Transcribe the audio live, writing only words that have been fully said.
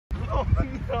Oh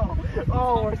no!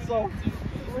 Oh, we're so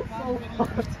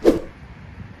fucked.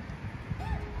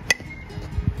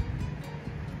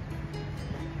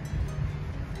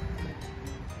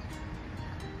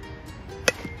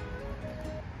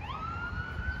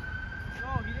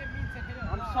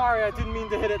 I'm sorry, I didn't mean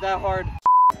to hit it that hard.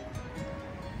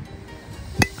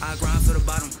 I grind for the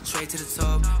bottom, straight to the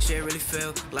top. Shit really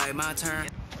feel like my turn.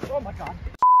 Oh my god.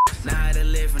 Now I had to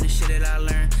live from the shit that I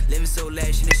learned. Living so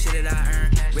lavish in the shit that I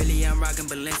earned. Really, I'm rocking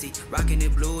Balenci, rocking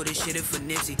it blue, this shit is for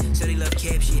Nipsey. Said he love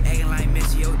Cap, she acting like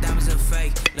Missy. Yo, diamonds are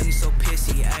fake, looking so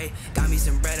pissy, ayy. Got me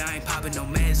some bread, I ain't popping no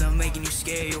meds. I'm making you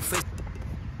scared, your face.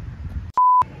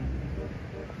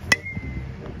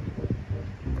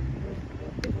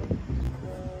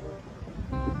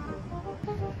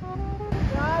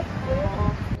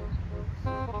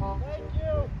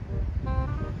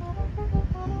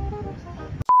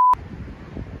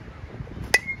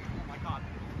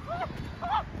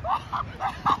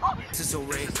 This is so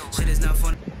rare, shit is not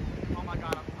fun. Oh my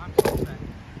god, I'm so upset.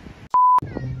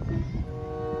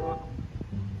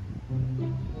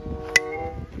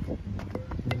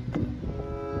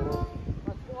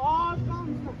 That's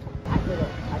awesome! I did it.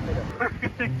 We're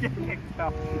gonna get kicked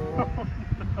out.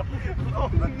 Oh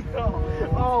no.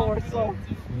 Oh, we're so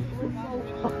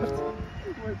fucked.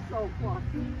 We're so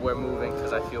fucked. We're moving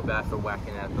because I feel bad for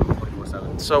whacking at them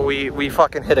 24/7. So we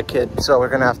fucking hit a kid, so we're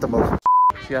gonna have to move.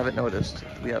 If you haven't noticed,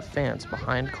 we have fans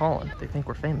behind Colin. They think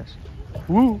we're famous.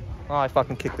 Woo! Oh, I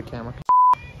fucking kicked the camera.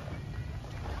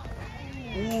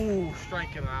 Ooh, strike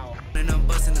him out. And I'm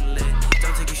busting the lid.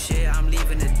 Don't take your shit, I'm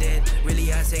leaving the dead.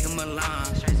 Really, I take him along.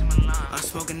 I'm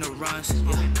smoking the runs,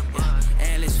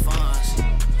 and it's funds.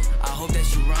 I hope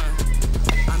that you run.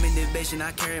 I'm in the bitch and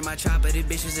I carry my chopper. This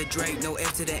bitch is a Drake, no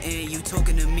F to the end. You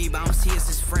talking to me, but I don't see us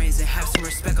as friends. And have some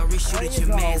respect, I'll reshoot at your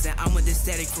mans. And I'm with the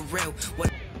static for real. What?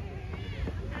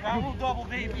 Double, double,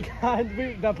 baby. God,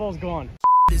 that ball's gone.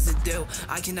 Is the deal?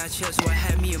 I cannot chill, so I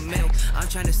had me a meal. I'm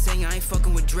trying to sing, I ain't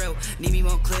fucking with drill. Need me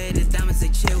more clear, the diamonds they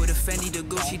chill. With a Fendi, the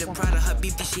Gucci, the Prada. Her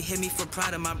beef, this shit hit me for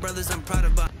Prada. My brothers, I'm proud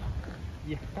about.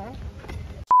 Yeah.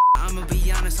 I'ma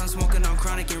be honest, I'm smoking on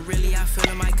chronic. And really, I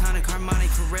feel I'm iconic,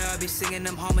 harmonic. For real, I be singing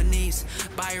them harmonies.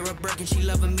 Buy her a Birkin, she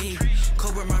loving me.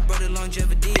 Cobra, my brother,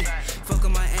 longevity. Fuck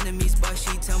with my enemies, but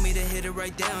she tell me to hit it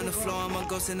right down the floor. I'm a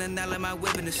ghost in the night like my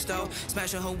whip in the stove.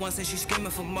 Smashing her once and she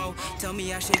screaming for more. Tell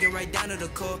me I shake it right down to the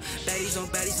core. Baddies on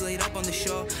baddies laid up on the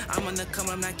shore. I'm on the come,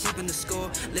 I'm not keeping the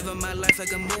score. Living my life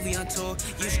like a movie on tour.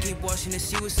 You should keep watching and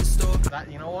see what's in store.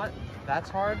 You know what? That's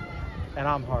hard, and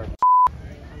I'm hard.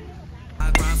 I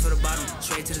grind for the bottom,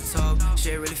 straight to the top.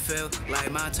 Shit really feel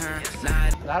like my turn. Nah,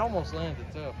 That almost landed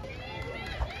too.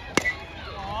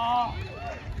 Oh.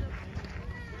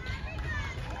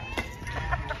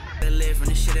 I live from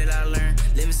the shit that I learned.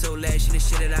 Living so lavish in the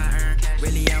shit that I earned.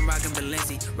 Really, I'm rocking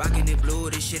Balenci, rocking it blue,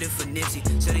 this shit is for Nipsey.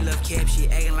 Said he love Cap, she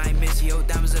acting like Missy. Yo,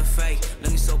 diamonds are fake,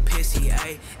 looking so pissy,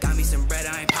 ayy. Got me some bread,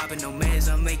 I ain't popping no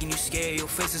meds. I'm making you scared, your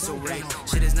face is so red.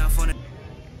 Shit is not funny.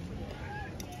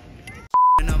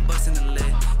 And I'm busting the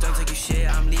lid. Don't take your shit,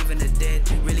 I'm leaving the dead.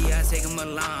 Really, I take him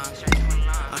along.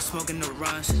 I'm smoking the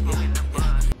runs,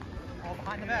 All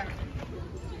behind the back.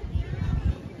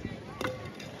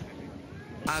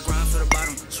 I grind for the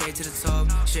bottom, straight to the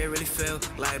top. Shit really feel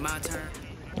like my turn.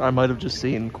 I might have just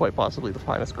seen quite possibly the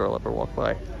finest girl ever walk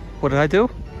by. What did I do?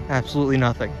 Absolutely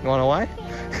nothing. You wanna know why?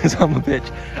 Because I'm a bitch.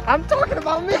 I'm talking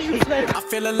about me! I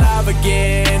feel alive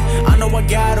again. I know I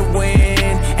gotta win.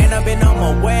 And I've been on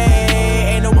my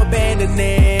way. Ain't no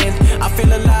abandoning. I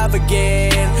feel alive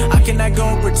again. I cannot go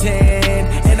and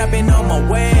pretend. And I've been on my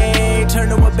way. Turn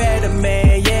to a better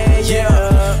man.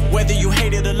 Yeah. Whether you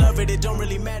hate it or love it, it don't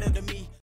really matter.